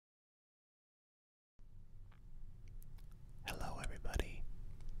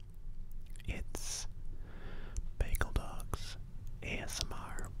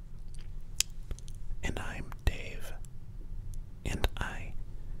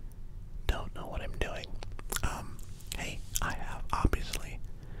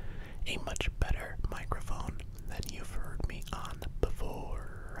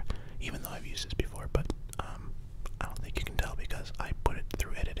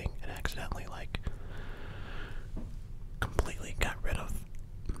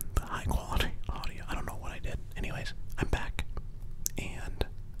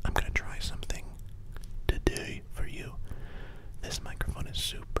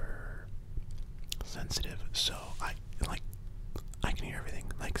sensitive, so I can hear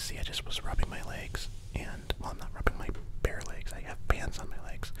everything. Like, see, I just was rubbing my legs, and, well, I'm not rubbing my bare legs, I have pants on my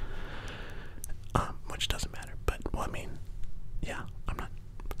legs, which doesn't matter, but, well, I mean, yeah,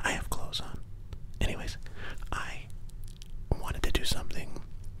 I have clothes on. Anyways, I wanted to do something,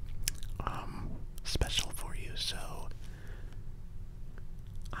 special for you, so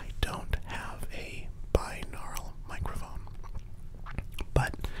I don't have a binaural microphone,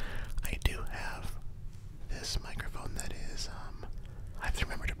 but I do have this microphone that is, I have to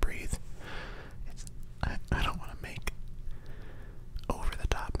remember to breathe. I don't want to make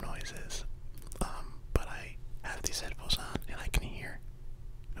over-the-top noises, but I have these headphones on and I can hear.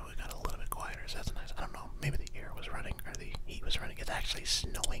 Oh, it got a little bit quieter, so that's nice. I don't know, maybe the air was running or the heat was running. It's actually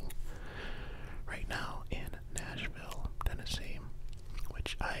snowing right now in Nashville, Tennessee,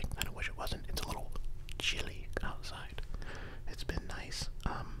 which I kind of wish it wasn't. It's a little chilly outside. It's been nice.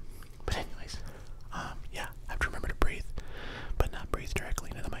 But anyways, yeah, I have to remember to breathe, but not breathe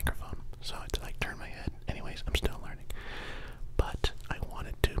directly into the microphone. So I have to like turn my head. Anyways, I'm still learning. But I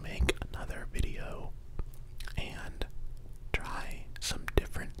wanted to make another video and try some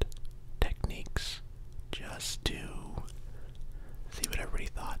different techniques just to see what everybody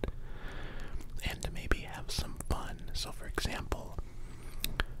thought and to maybe have some fun. So for example,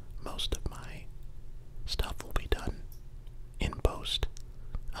 most of my stuff will be done in post.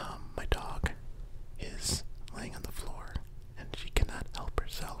 My dog is laying on the floor and she cannot help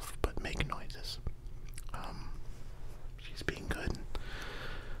herself but make noises. She's being good,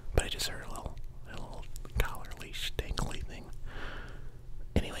 but I just heard a little collar leash dangly thing.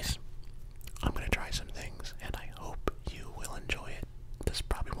 Anyways, I'm gonna try some things and I hope you will enjoy it. This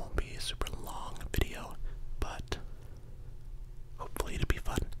probably won't be a super long video, but hopefully it'll be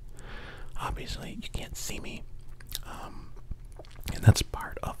fun. Obviously, you can't see me, and that's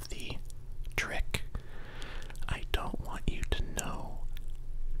part of the trick. I don't want you to know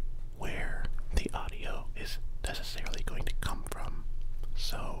where the audio is necessarily going to come from.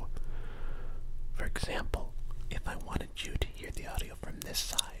 So, for example, if I wanted you to hear the audio from this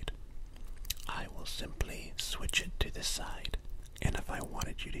side, I will simply switch it to this side. And if I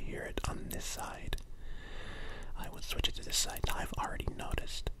wanted you to hear it on this side, I would switch it to this side. Now, I've already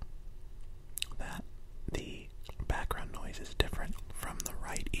noticed that the background noise is different from the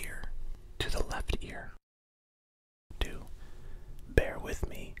right ear to the left ear. Do bear with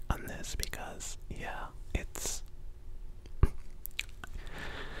me on this because, yeah, it's,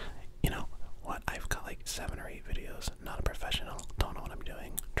 you know what, I've got like 7 or 8 videos, not a professional, don't know what I'm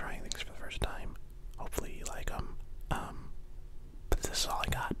doing, trying things for the first time. Hopefully you like them, but this is all I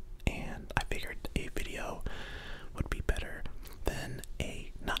got, and I figured a video would be better than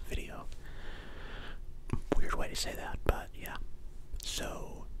a not video. Weird way to say that, but yeah.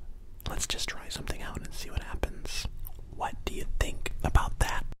 So let's just try something out and see what happens. What do you think about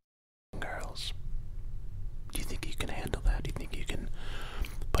that, girls? Do you think you can handle that? Do you think you can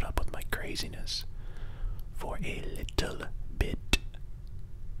put up with my craziness for a little bit?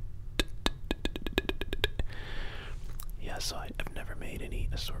 Yeah, so I've never made any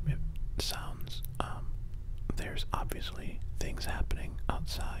assortment sounds. There's obviously things happening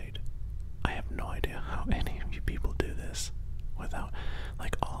outside. I have no idea how any of you people do this without,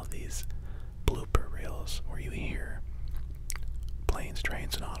 like, all of these blooper reels where you hear planes,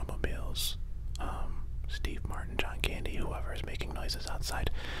 trains, and automobiles. Steve Martin, John Candy, whoever is making noises outside.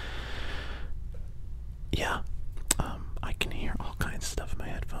 Yeah, I can hear all kinds of stuff in my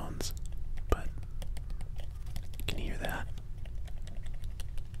headphones, but you can hear that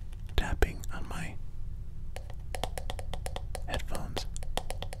tapping on my headphones.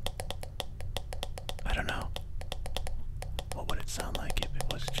 I don't know. What would it sound like if it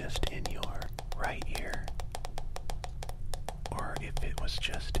was just in your right ear? Or if it was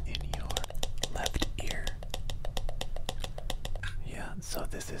just in your left ear? Yeah, so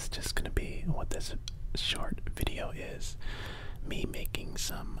this is just gonna be what this short video is. Me making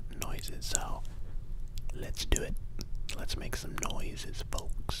some noises, so let's do it. Let's make some noises,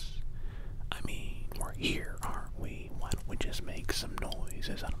 folks. I mean, we're here, aren't we? Why don't we just make some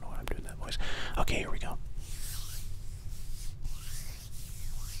noises? I don't know why I'm doing that voice. Okay, here we go.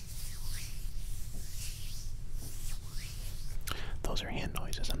 Those are hand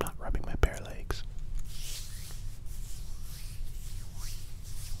noises. I'm not rubbing my bare legs.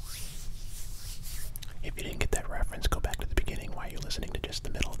 If you didn't get that reference, go back to the beginning. Why are you listening to just the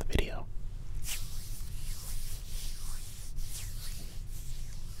middle of the video?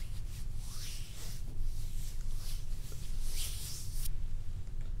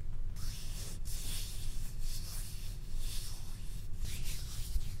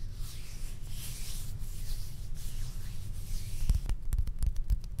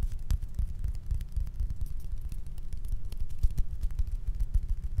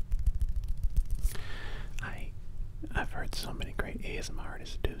 ASMR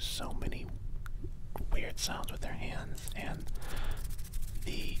artists do so many weird sounds with their hands, and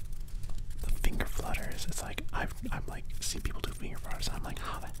the finger flutters. It's like I'm like seen people do finger flutters, and I'm like,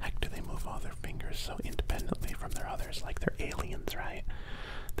 how the heck do they move all their fingers so independently from their others? Like they're aliens, right?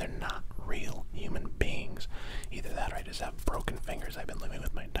 They're not real human beings. Either that or I just have broken fingers I've been living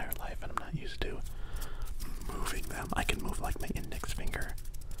with my entire life and I'm not used to moving them. I can move like my index finger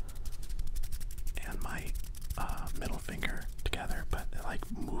and my middle finger together, but like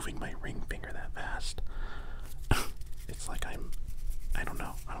moving my ring finger that fast, it's like I don't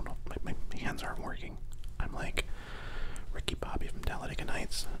know, my hands aren't working. I'm like Ricky Bobby from Talladega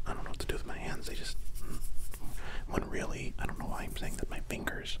Nights. I don't know what to do with my hands. They just, when really, I don't know why I'm saying that my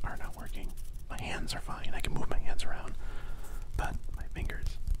fingers are not working. My hands are fine. I can move my hands around, but my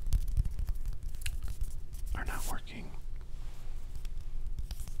fingers are not working.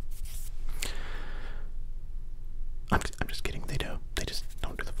 I'm just kidding. They do. They just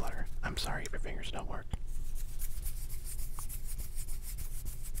don't do the flutter. I'm sorry if your fingers don't work.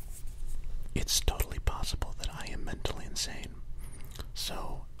 It's totally possible that I am mentally insane.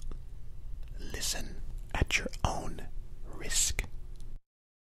 So, listen at your own risk.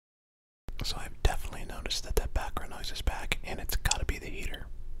 So I've definitely noticed that background noise is back, and it's gotta be the heater.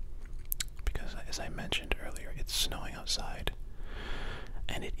 Because as I mentioned earlier, it's snowing outside,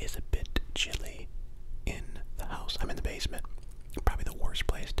 and it is a bit chilly in the house. I'm in the basement. Probably the worst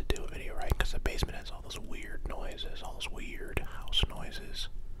place to do a video, right? Because the basement has all those weird noises, all those weird house noises.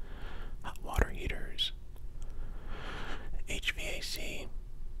 Hot water heaters, HVAC,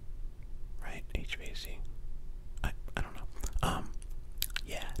 right? HVAC. I don't know.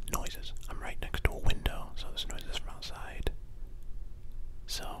 Yeah, noises. I'm right next to a window, so there's noises from outside.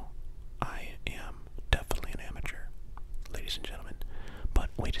 So, I am definitely an amateur, ladies and gentlemen.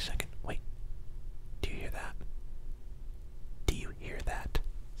 But wait a second. Wait. Do you hear that? Do you hear that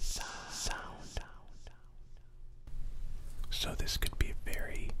sound? So this could be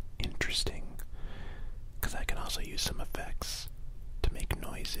very interesting, because I can also use some effects to make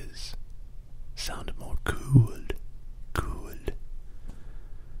noises sound more cool.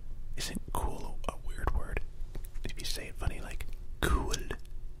 Isn't cool a weird word? If you say it funny, like cool,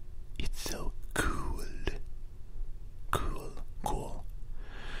 it's so cool. Cool.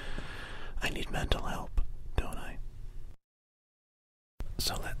 I need mental help, don't I?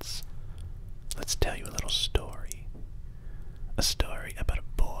 So let's tell you a little story. A story about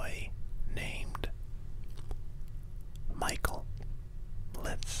a boy named Michael.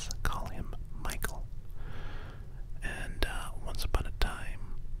 Let's call him Michael. And once upon a time,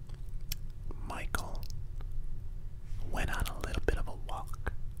 Michael went on a little bit of a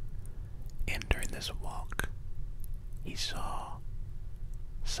walk. And during this walk, he saw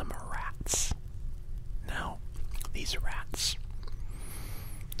some rats. Now, these rats,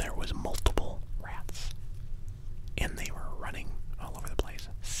 there was multiple rats, and they were running all over the place,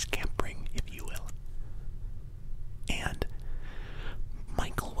 scampering, if you will. And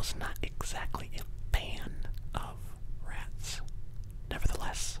Michael was not exactly a fan of rats.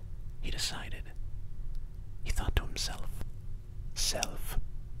 Nevertheless, he thought to himself, "Self,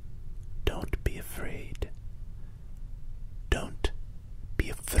 don't be afraid. Don't be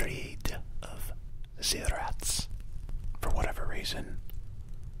afraid of the rats." For whatever reason,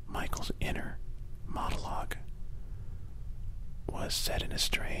 Michael's inner monologue was said in a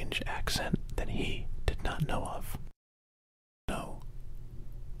strange accent that he did not know of. So,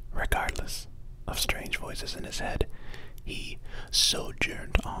 regardless of strange voices in his head, he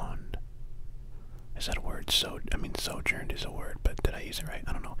sojourned on. Is that a word? Sojourned is a word, but did I use it right?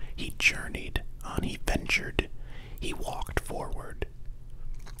 I don't know. He journeyed on, he ventured, he walked forward.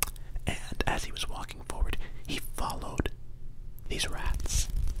 And as he was walking forward, he followed these rats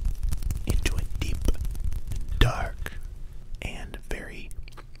into a deep, dark, and very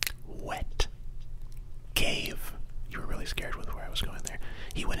wet cave. You were really scared with where I was going there.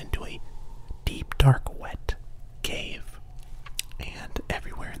 He went into a deep, dark, wet cave. And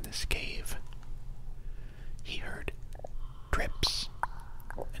everywhere in this cave, he heard drips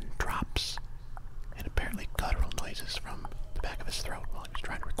and drops and apparently guttural noises from the back of his throat while he was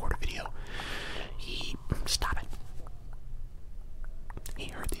trying to record a video. Stop it. He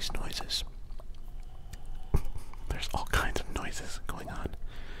heard these noises. There's all kinds of noises going on.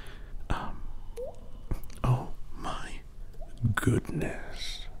 Oh my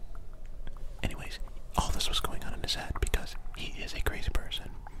goodness. Anyways, all this was going on in his head because he is a crazy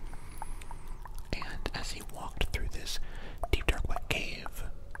person. And as he walked through this deep, dark, wet cave,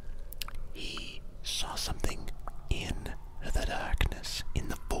 he saw something in the darkness, in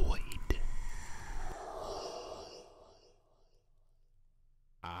the void.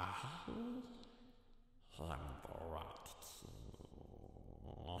 am the Rat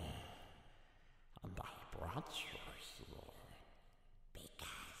King, and I brought you here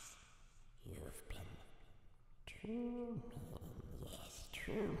because you've been too mean, yes,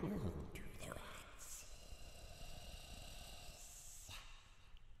 too mean to the rats.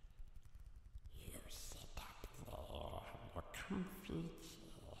 You sit up there in your comfy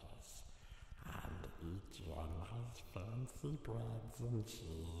chairs and eat your nice fancy breads and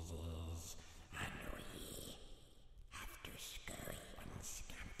cheeses, and we have to scurry and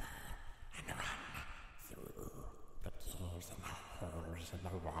scamper and run through the caves and the holes in the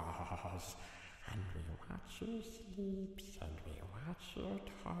walls, and we watch your sleeps, and we watch you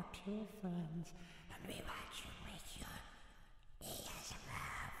talk to your friends, and we watch you make your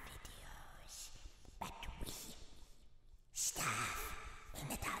ASMR videos. But we starve in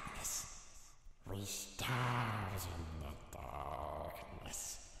the darkness. We starve in the darkness.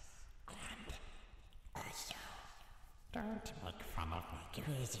 And also, don't make fun of my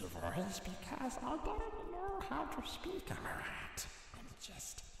crazy voice because I don't know how to speak. I'm a rat. I'm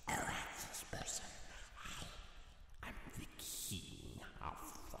just a rat's person. I'm the king of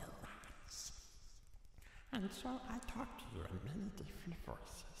the rats. And so I talk to you in many different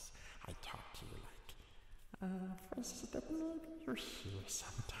voices. I talk to you like voices that maybe you hear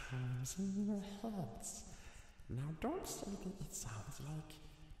sometimes in your heads. Now don't say that it sounds like,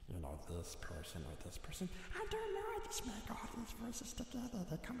 this person or this person. I don't know, I just make all these voices together.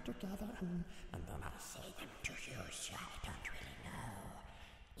 They come together and then I say them to you, so I don't really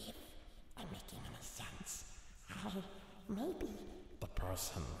know if I'm making any sense. Maybe the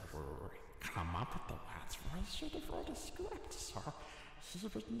person who come up with the rat's voice should have read a script, so he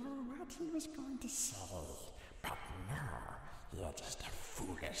would know what he was going to say. But no, you're just a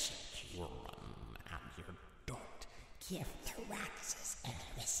foolish human, and you don't give the rats any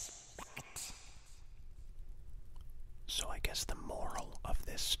respect. So I guess the moral of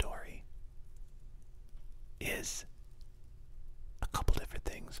this story is a couple different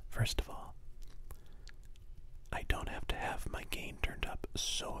things. First of all, I don't have to have my gain turned up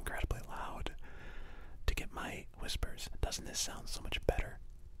so incredibly loud to get my whispers. Doesn't this sound so much better?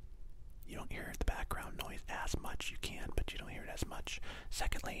 You don't hear the background noise as much. You can, but you don't hear it as much.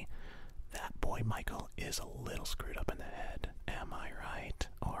 Secondly, that boy Michael is a little screwed up in the head. Am I right?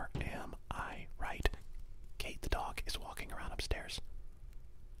 Or am I right? Kate the dog is walking around upstairs.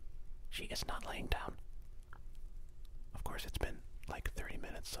 She is not laying down. Of course, it's been like 30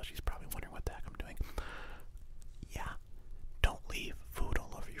 minutes, so she's probably wondering what the heck I'm doing. Yeah, don't leave food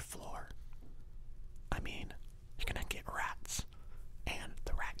all over your floor. I mean, you're gonna get rats. And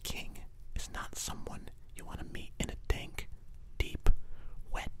the Rat King is not someone you want to meet in a dank, deep,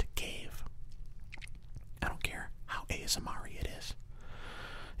 wet cave. I don't care how ASMR-y it is.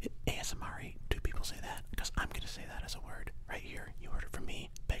 ASMR-y, do people say that? Because I'm gonna say that as a word right here. You heard it from me.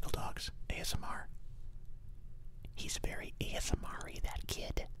 Bagel Dogs, ASMR. He's very ASMR-y, that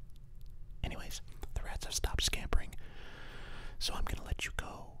kid. Anyways, the rats have stopped scampering, so I'm gonna let you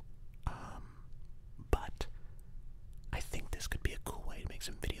go. But I think this could be a cool way to make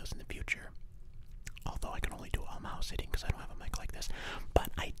some videos in the future. Although I can only do it while mouse sitting because I don't have a mic like this. But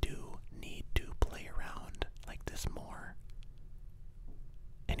I do need to play around like this more.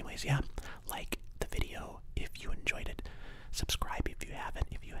 Anyways, yeah, like the video if you enjoyed it. Subscribe if you haven't.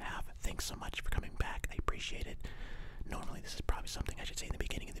 If you have, thanks so much for coming back. I appreciate it. Normally this is probably something I should say in the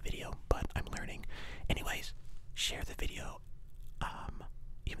beginning of the video, but I'm learning. Anyways, share the video.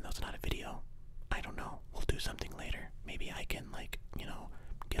 Even though it's not a video, I don't know. We'll do something later. Maybe I can,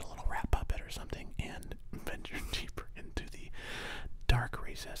 get a little rat puppet or something and venture deeper into the dark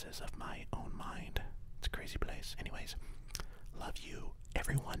recesses of my own mind. It's a crazy place. Anyways, love you,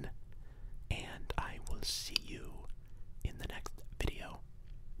 everyone.